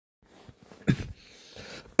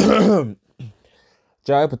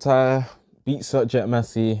Jai Opetaia beats up Jet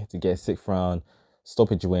Massey to get a sixth round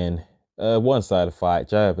stoppage win. One side of the fight,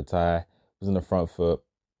 Jai Opetaia was on the front foot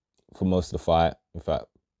for most of the fight. In fact,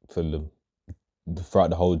 for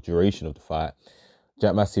throughout the whole duration of the fight,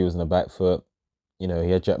 Jack Massey was on the back foot. You know,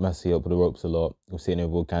 he had Jack Massey up with the ropes a lot. He was hitting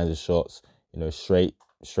him with all kinds of shots. You know, straight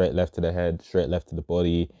left to the head, straight left to the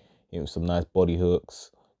body. You know, some nice body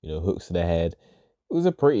hooks. You know, hooks to the head. It was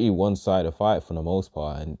a pretty one-sided fight for the most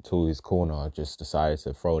part until his corner just decided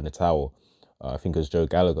to throw in the towel. I think it was Joe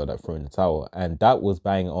Gallagher that threw in the towel, and that was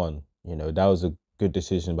bang on. You know, that was a good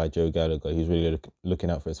decision by Joe Gallagher. He was really looking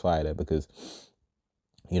out for his fighter because,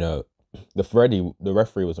 you know, the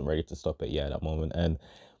referee wasn't ready to stop it yet at that moment, and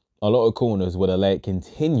a lot of corners would have let it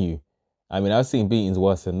continue. I mean, I've seen beatings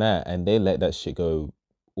worse than that, and they let that shit go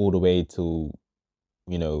all the way to,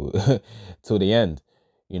 you know, till the end,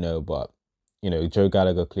 you know, but you know, Joe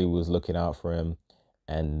Gallagher clearly was looking out for him,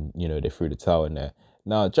 and you know they threw the towel in there.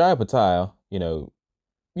 Now, Jai Opetaia, you know,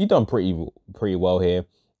 you done pretty well here.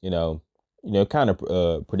 Kind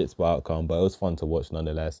of predictable outcome, but it was fun to watch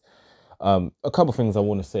nonetheless. A couple things I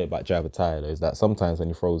want to say about Jai Opetaia is that sometimes when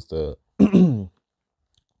he throws the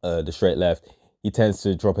straight left, he tends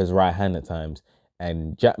to drop his right hand at times.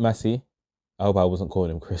 And Jack Massey, I hope I wasn't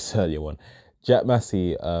calling him Chris earlier one. Jack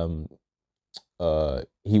Massey,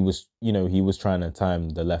 he was trying to time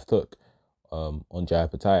the left hook on Jai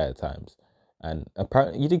Opetaia at times, and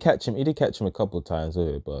apparently he did catch him a couple of times with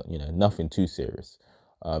it, but you know, nothing too serious.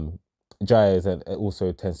 Jai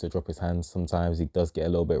also tends to drop his hands sometimes. He does get a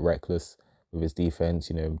little bit reckless with his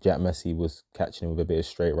defense. You know, Jack Massey was catching him with a bit of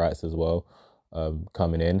straight rights as well,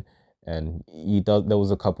 coming in, and there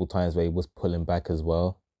was a couple of times where he was pulling back as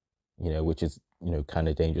well, you know, which is, you know, kind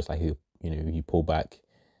of dangerous. Like he pulled back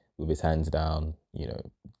with his hands down, you know,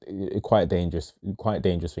 quite dangerous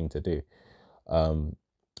thing to do.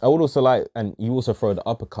 I would also like, and you also throw the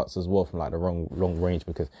uppercuts as well from like the wrong range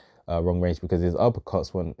because his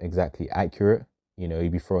uppercuts weren't exactly accurate. You know,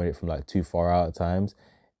 he'd be throwing it from like too far out at times,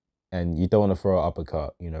 and you don't want to throw an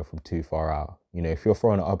uppercut, you know, from too far out. You know, if you're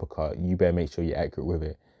throwing an uppercut, you better make sure you're accurate with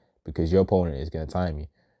it because your opponent is going to time you.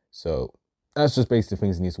 So that's just basically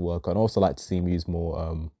things he needs to work on. I also like to see him use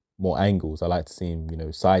more angles. I like to see him, you know,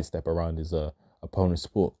 sidestep around his opponent's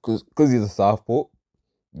sport because he's a southpaw.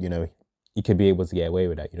 You know, he could be able to get away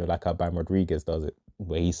with that. You know, like how Bam Rodriguez does it,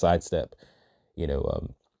 where he sidestep, you know,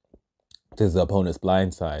 to his opponent's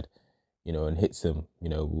blind side, you know, and hits him, you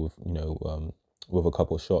know, with a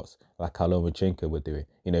couple of shots, like how Lomachenko would do it.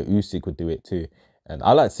 You know, Usyk would do it too. And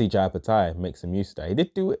I like to see Jai Opetaia make some use of that. He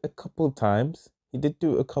did do it a couple of times.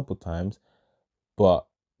 But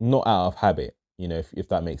not out of habit, you know, if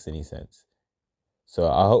that makes any sense. So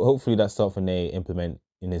hopefully that's something they implement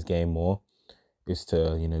in his game more, is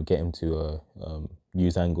to, you know, get him to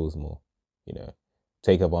use angles more, you know,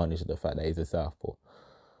 take advantage of the fact that he's a southpaw.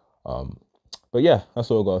 But yeah,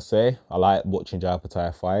 that's all I gotta say. I like watching Jai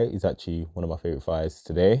Opetaia fight. He's actually one of my favorite fighters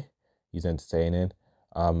today. He's entertaining.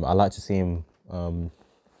 I like to see him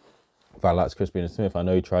fight like Chris Smith. I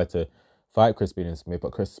know he tried to fight Chris Smith,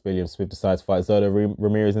 but Chris Smith decided to fight Zerdo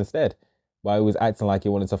Ramirez instead. But he was acting like he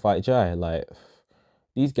wanted to fight Jai. Like,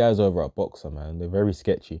 these guys over at Boxer, man, they're very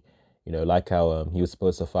sketchy. You know, like how he was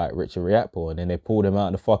supposed to fight Richard Riakpo, and then they pulled him out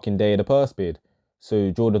on the fucking day of the purse bid.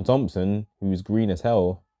 So Jordan Thompson, who's green as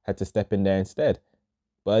hell, had to step in there instead.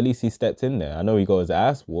 But at least he stepped in there. I know he got his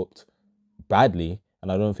ass whooped badly,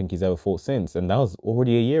 and I don't think he's ever fought since. And that was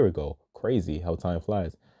already a year ago. Crazy how time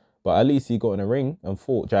flies. But at least he got in a ring and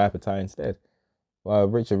fought Jai Opetaia instead. While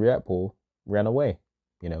Richard Riakpo ran away,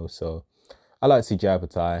 you know. So I like to see Jai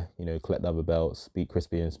Opetaia, you know, collect other belts, beat Chris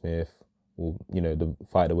Smith, or, you know,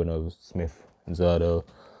 fight the winner of Smith and Zerdo.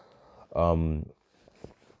 And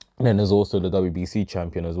then there's also the WBC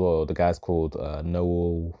champion as well. The guy's called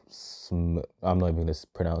Noel I'm not even going to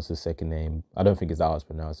pronounce his second name. I don't think it's how it's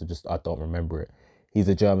pronounced. I don't remember it. He's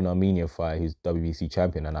a German-Armenian fighter who's WBC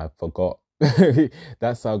champion, and I forgot.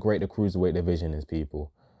 That's how great the cruiserweight division is,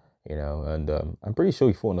 people. You know, and I'm pretty sure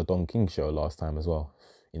he fought on the Don King show last time as well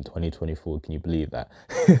in 2024. Can you believe that?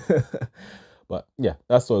 But yeah,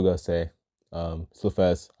 that's all I got to say. So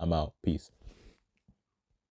first, I'm out. Peace.